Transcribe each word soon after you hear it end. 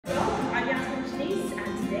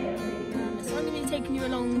taking you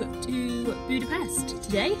along to Budapest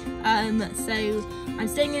today. So I'm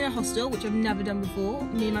staying in a hostel, which I've never done before.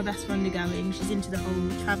 Me and my best friend are going. She's into the whole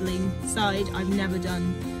travelling side. I've never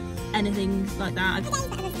done anything like that.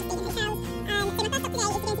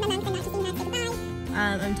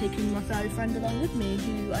 I'm taking my furry friend along with me,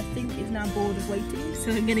 who I think is now bored of waiting,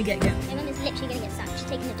 so I'm gonna get going. My mum is literally gonna get sacked. She's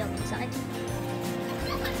taking the dog inside.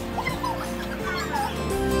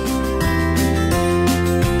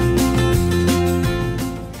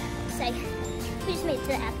 So, we just made it to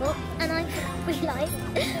the airport, and I realised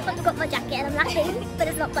I forgot my jacket, and I'm laughing, but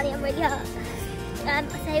it's not funny, I'm really hurt. So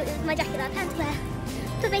it was my jacket that I planned to wear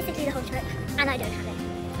for basically the whole trip, and I don't have it.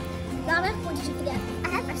 Lara, what did you forget? A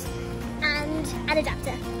hairbrush and an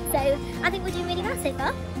adapter. So I think we're doing really well so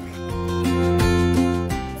far.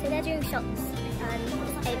 So they're doing shots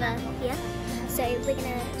over here. So we're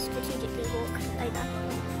gonna strategically walk over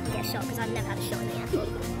and get a shot because I've never had a shot in the airport.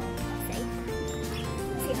 So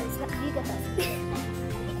see how this looks. You go first.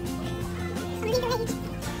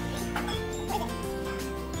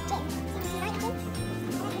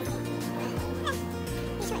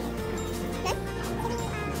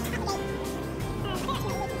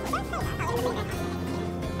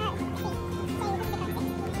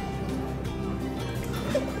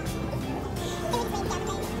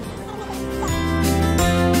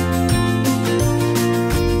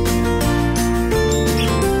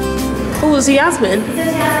 Oh, it's Yasmin.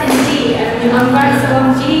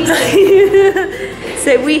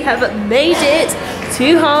 So we have made it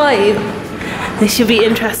to Hive. This should be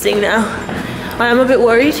interesting now. I am a bit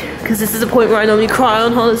worried because this is the point where I normally cry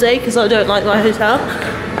on holiday because I don't like my hotel.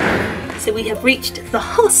 So we have reached the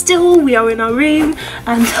hostel. We are in our room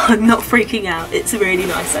and I'm not freaking out. It's really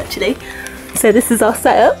nice actually. So this is our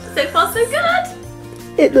setup. So far so good.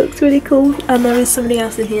 It looks really cool and there is somebody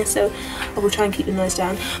else in here, so I will try and keep the noise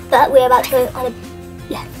down. But we're about to go on a...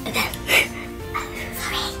 Yeah, okay.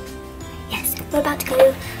 Sorry. Yes, we're about to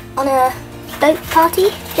go on a boat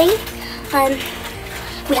party thing.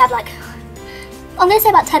 We have like, I'm going to say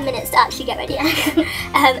about 10 minutes to actually get ready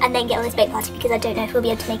and then get on this boat party because I don't know if we'll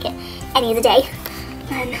be able to make it any of the day.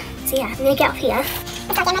 So yeah, I'm going to get off here.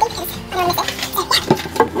 Start getting ready because I'm going to miss it.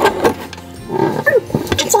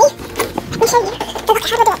 Actually, let me show you. How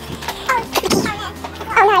do I do it?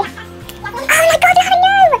 Oh no. Oh my god, I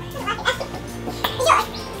know!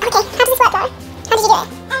 Okay, how does this work though? How did you do it?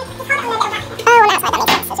 Oh, well that's right, that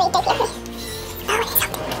makes sense. That's really dopey of me. Oh, it's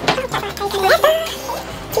something.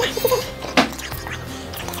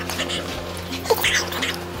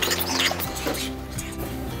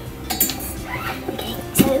 Okay,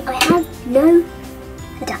 so I have no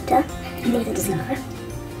adapter, neither does Lara.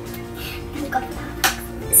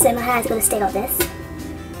 So my hair's got to stay like this.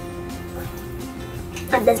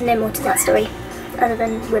 And there's no more to that story, other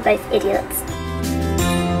than we're both idiots.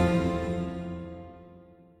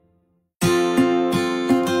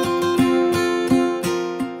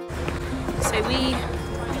 So we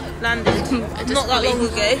landed not that long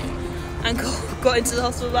ago and got into the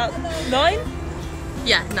hostel about 9?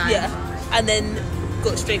 Yeah, 9. Yeah, and then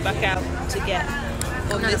got straight back out to get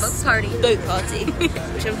on this boat party,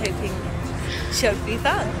 which I'm hoping should be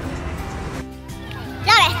fun.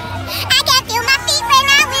 Lara, I can feel my feet when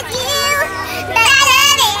I'm with you, but I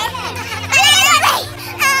love it.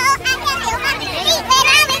 Oh, I can feel my feet when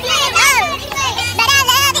I'm with you, but I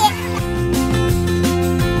love it.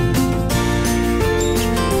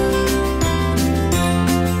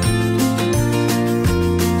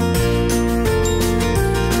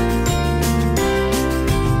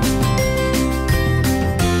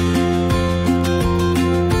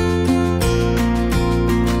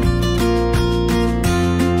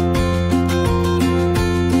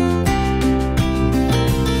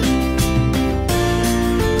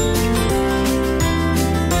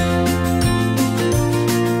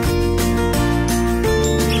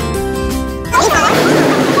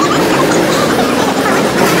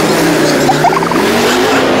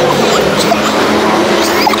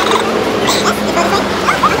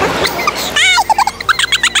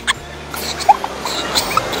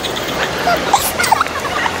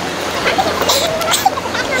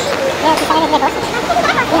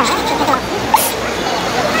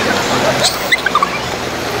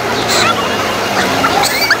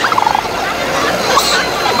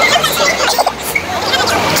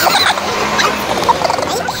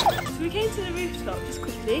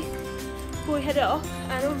 Before we head off,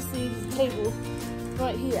 and obviously there's a table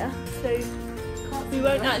right here, so we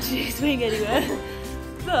won't actually swing anywhere.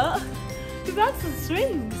 But we've had some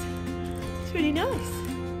swings. It's really nice.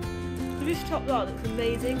 The rooftop bar looks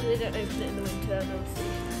amazing, but they don't open it in the winter, and obviously.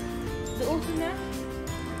 Is it autumn now?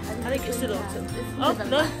 I think it's still autumn. Oh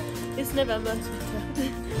no, it's November.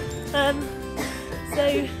 So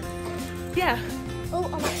yeah. Oh,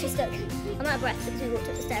 I'm actually stuck. I'm out of breath because we walked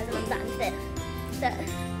up the stairs and I'm that unfit. But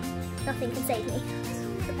nothing can save me,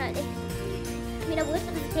 apparently. I mean, I would,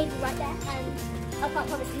 but there's a table right there, and I can't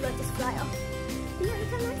promise we won't just fly off. But yeah, look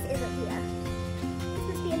how nice it is up here. This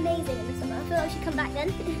must be amazing in the summer. I feel like we should come back then.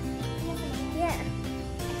 Yeah.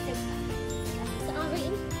 So our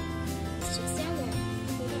room is just down there.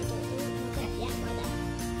 Yeah, right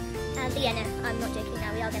there. But yeah, no, I'm not joking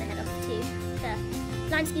now. We are going to head off to the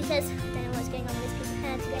Lime Scooters. Don't know what's going on with this piece of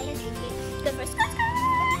hair today. Go for a scooter!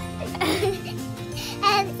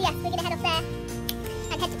 So yes, we're going to head off there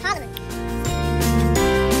and head to Parliament.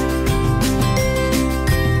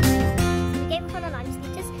 So we gave up on our Lime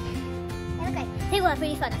Scooters. They were great. They were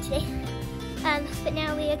really fun actually. But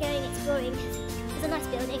now we are going exploring. There's a nice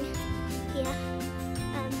building here.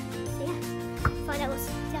 So yeah, find out what's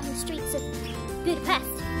down the streets of Budapest.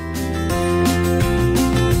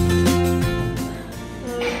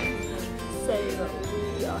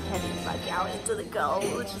 We are heading back out into the cold,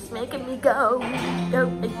 which is making me go.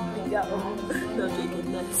 Don't make me go. No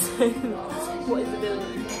joking, no. So, what is the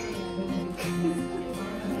building?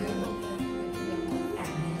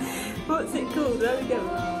 What's it called? Where are we going? I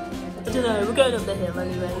don't know, we're going up the hill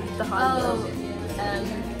anyway. The high hill.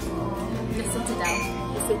 The Citadel.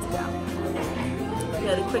 The Citadel. We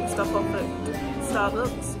had a quick stop off at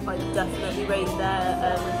Starbucks. I definitely rate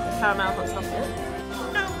their caramel hot chocolate.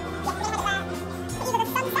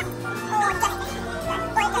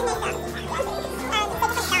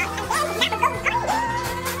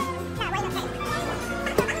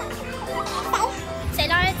 So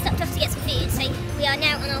Lara stopped off to get some food, so we are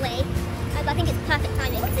now on our way. I think it's perfect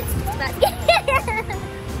timing because it's just about to get...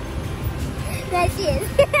 There she is.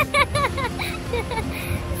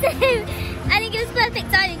 So I think it was perfect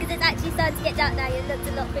timing because it's actually starting to get dark now. It looks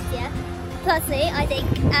a lot prettier, personally, I think.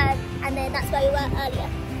 And then that's where we were earlier.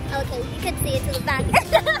 Okay, you couldn't see it until the back.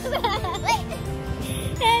 Wait.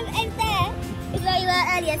 Over there is where we were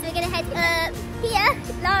earlier, so we're going to head here.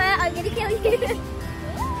 Lara, I'm going to kill you.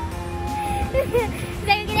 So we're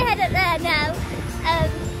going to head up there now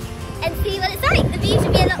and see what it's like. The view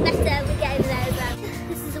should be a lot better when we get over there as well.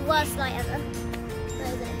 This is the worst light ever. Where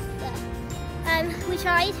is it? There. We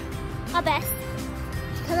tried our best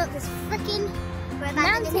to come up this freaking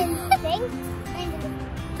mountain thing,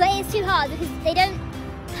 but it's too hard because they don't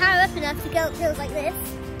power up enough to go up hills like this.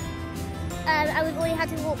 And we've already had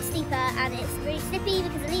to walk steeper and it's really slippy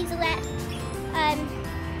because the leaves are wet.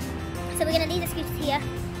 So we're going to leave the scooters here.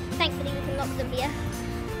 Thankfully we can lock them here.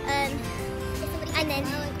 And then,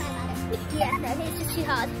 yeah, no, it's just too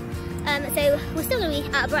hard. So we're still going to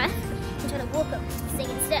be out of breath. We're trying to walk up this thing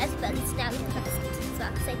instead, but at least now we don't have the scooters as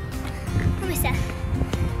well. So, almost there.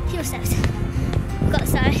 Feel stoked. We've got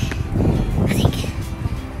sorry, I think.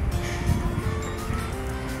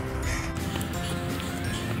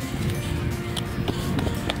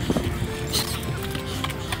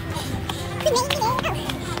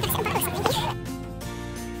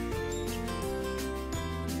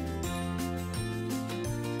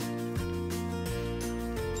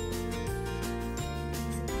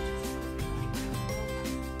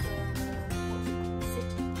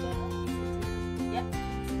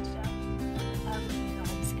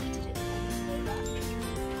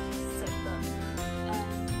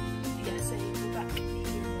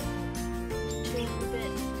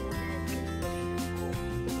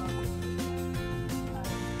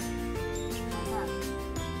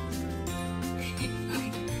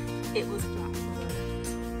 It was flat for the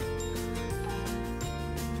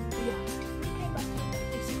yeah, we came back and a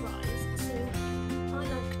big surprise. So I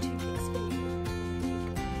like to experiment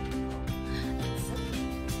and so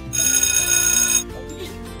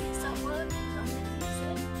use that word and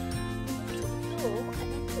then use it on the floor and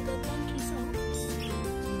then put the monkey socks in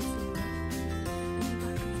the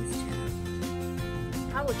back of this chair.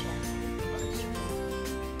 Our chair.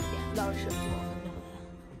 Yeah, Laura should have one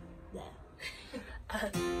there.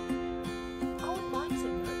 I wouldn't mind so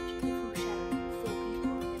much if we were sharing 4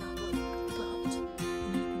 people in our book, but you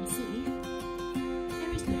can see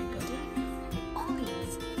there is nobody on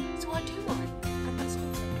these, so I do mine, and that's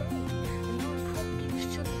not so great. And I would probably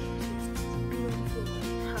should be on the floor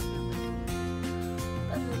and have that one.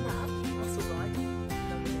 Other than that, that's alright.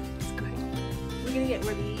 It's great. We're gonna get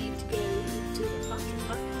ready to go to the party.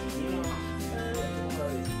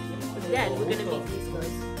 But then we're gonna meet these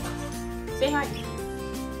guys. Say hi.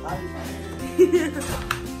 We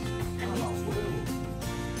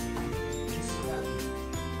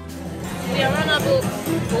are on our ball.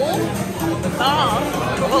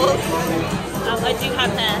 I do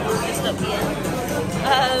have hair.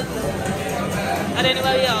 I don't know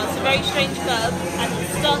where we are. It's a very strange club, and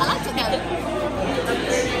it's starting to pick up.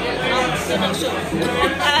 I'm still not sure.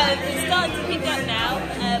 It's starting to pick up now,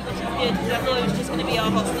 which is good because I thought it was just going to be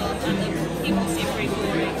our hostel, and people seem pretty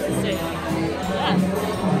boring. So yeah,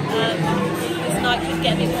 this night could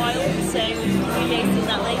get a bit wild. So we may see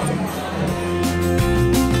that later.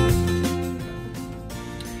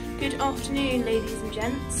 Good afternoon, ladies and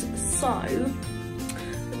gents. So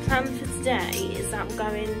the plan for today is that we'll go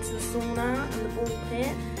into the sauna and the ball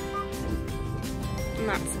pit, and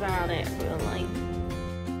that's about it really.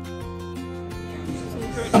 So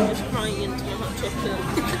I'm currently just crying into my hot chocolate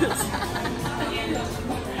because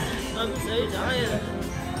I'm so tired.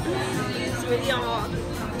 It's really hard.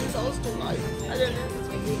 It's hostel life. I don't know if it's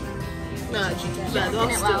really... No, actually, yeah,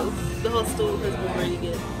 the hostel has been really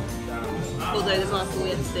good. Although the last one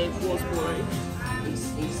yesterday was boring.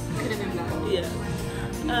 Could have been better. Yeah.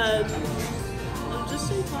 I'm just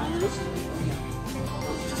so tired. I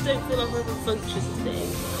just don't feel like I have a function today.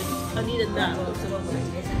 I need a nap or something.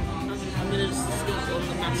 I'm gonna just sleep on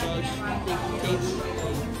the massage table.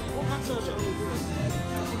 What massage are we doing?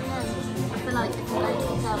 I feel like if you go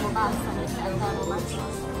to thermal baths, I need to get a thermal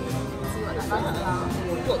massage. See what that's about.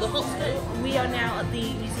 What, the hostel? We are now at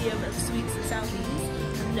the Museum of Sweets and Salties.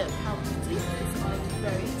 And look how pretty it is. I'm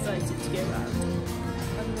very excited to go around.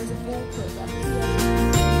 And there's a ball pit there.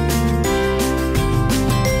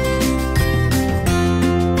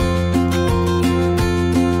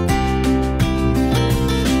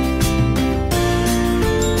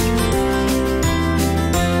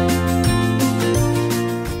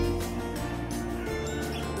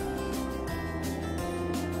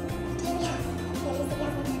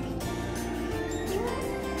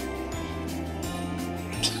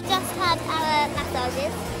 Just had our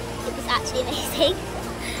massages. It was actually amazing,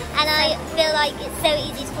 and I feel like it's so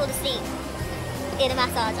easy to fall asleep in a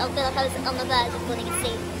massage. I feel like I was on the verge of falling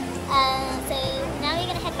asleep. So now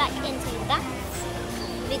we're going to head back into the baths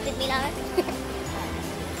with me, Lara.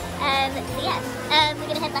 So yeah,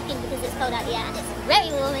 we're going to head back in because it's cold out here and it's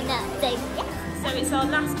very warm in there. So yeah. So it's our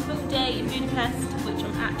last full day in Budapest, which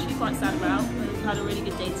I'm actually quite sad about. We've had a really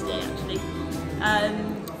good day today, actually.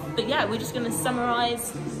 But yeah, we're just going to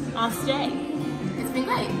summarise our stay. It's been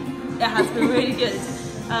great. It has been really good.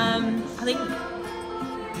 I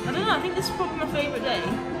don't know, I think this is probably my favourite day.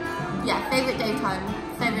 Yeah, favourite daytime,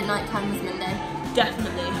 favourite nighttime was Monday.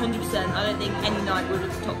 Definitely, 100%. I don't think any night would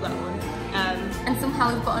have topped that one. And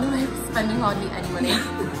somehow we've gotten away with spending hardly any money.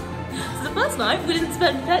 So the first night we didn't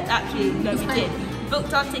spend actually, no, we did.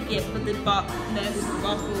 Booked our ticket for the boat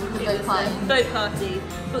party.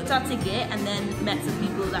 Booked our ticket and then met some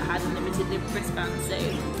people that had unlimited wristbands, so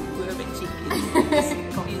we were a bit cheeky.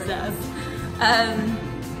 Use those.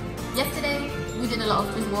 Yesterday we did a lot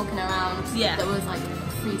of just walking around. Yeah. There was like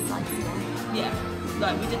 3 sites here. Yeah,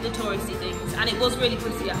 like we did the touristy things and it was really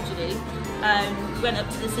pretty actually. We went up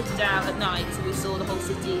to the Citadel at night, so we saw the whole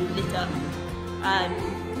city lit up.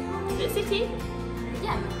 Is it a city?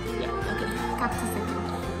 Yeah. Yeah, okay. Capital city.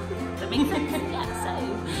 That makes sense. Yeah, so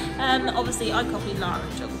obviously I copied Lara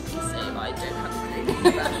in geography, so I don't have a clue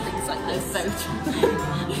about things like this. So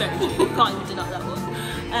true. Very true. Can't even deny that one.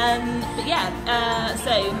 But yeah,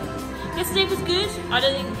 so yesterday was good. I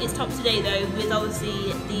don't think it's top today though, with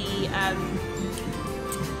obviously the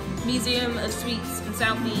Museum of Sweets and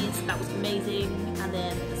Salties. That was amazing, and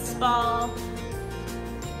then the spa,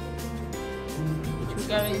 which we're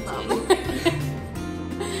going to.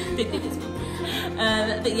 Didn't think it's fun.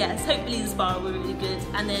 But yes, hopefully the spa will be really good,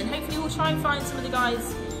 and then hopefully we'll try and find some of the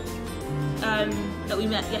guys that we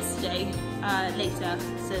met yesterday later,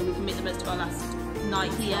 so we can make the most of our last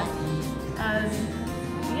night here.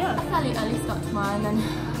 Yeah. A fairly early start tomorrow, and then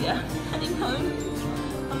yeah, heading home.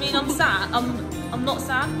 I mean, I'm sad. I'm not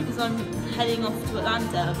sad because I'm heading off to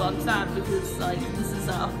Atlanta, but I'm sad because like this is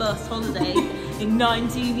our first holiday in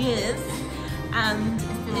 19 years, and it's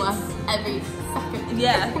been worth every second.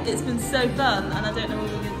 Yeah, it's been so fun, and I don't know when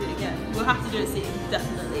we're going to do it again. We'll have to do it soon,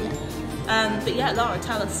 definitely. But yeah, Lara,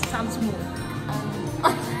 tell us some more. I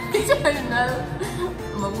don't know.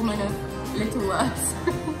 I'm a woman of little words.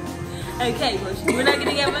 Okay, well, we're not going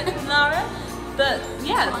to get much from Lara, but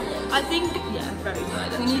yeah, I think, yeah, very good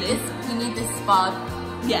actually. We need this spa.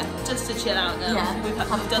 Yeah, just to chill out now. Yeah, we've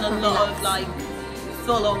done a lot of like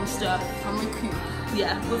full-on stuff. And recoup.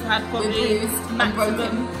 Yeah, we've had probably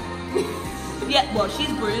maximum. Yeah, well,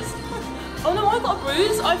 she's bruised. Oh no, I got a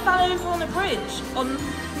bruise. I fell over on a bridge on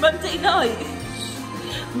Monday night.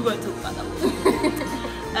 We won't talk about that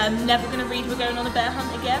one. Never gonna read We're Going on a Bear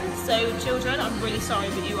Hunt again. So children, I'm really sorry,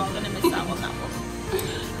 but you are gonna miss out on that one.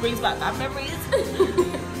 Brings back bad memories.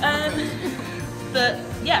 But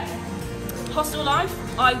yeah, hostel life,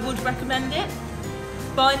 I would recommend it.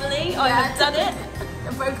 Finally, I have done it.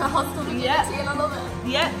 I broke a hostel community and I love it.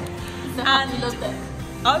 Yeah. So and you loved it.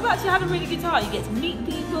 I've actually had a really good time. You get to meet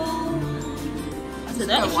people. I don't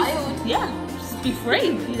know. Go wild. Yeah, just be free,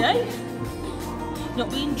 you know? Not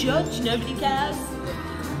being judged, nobody cares.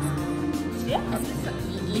 So, yeah. At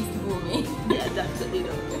least for me. Yeah, definitely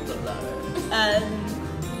not.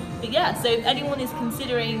 But yeah, so if anyone is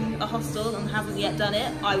considering a hostel and hasn't yet done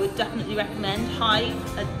it, I would definitely recommend Hive.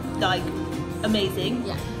 Like, amazing.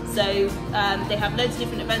 Yeah. So they have loads of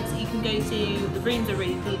different events that you can go to. The rooms are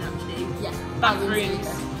really clean, actually. Yeah. Bathrooms.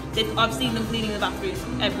 I've seen them cleaning the bathrooms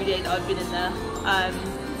every day that I've been in there.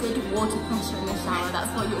 Good water pressure in the shower.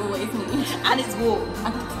 That's what you always need. And it's warm.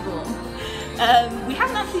 And it's warm. We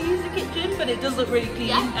haven't actually used the kitchen, but it does look really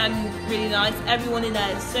clean and really nice. Everyone in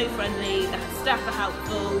there is so friendly. The staff are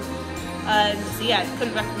helpful. So yeah,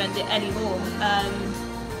 couldn't recommend it anymore.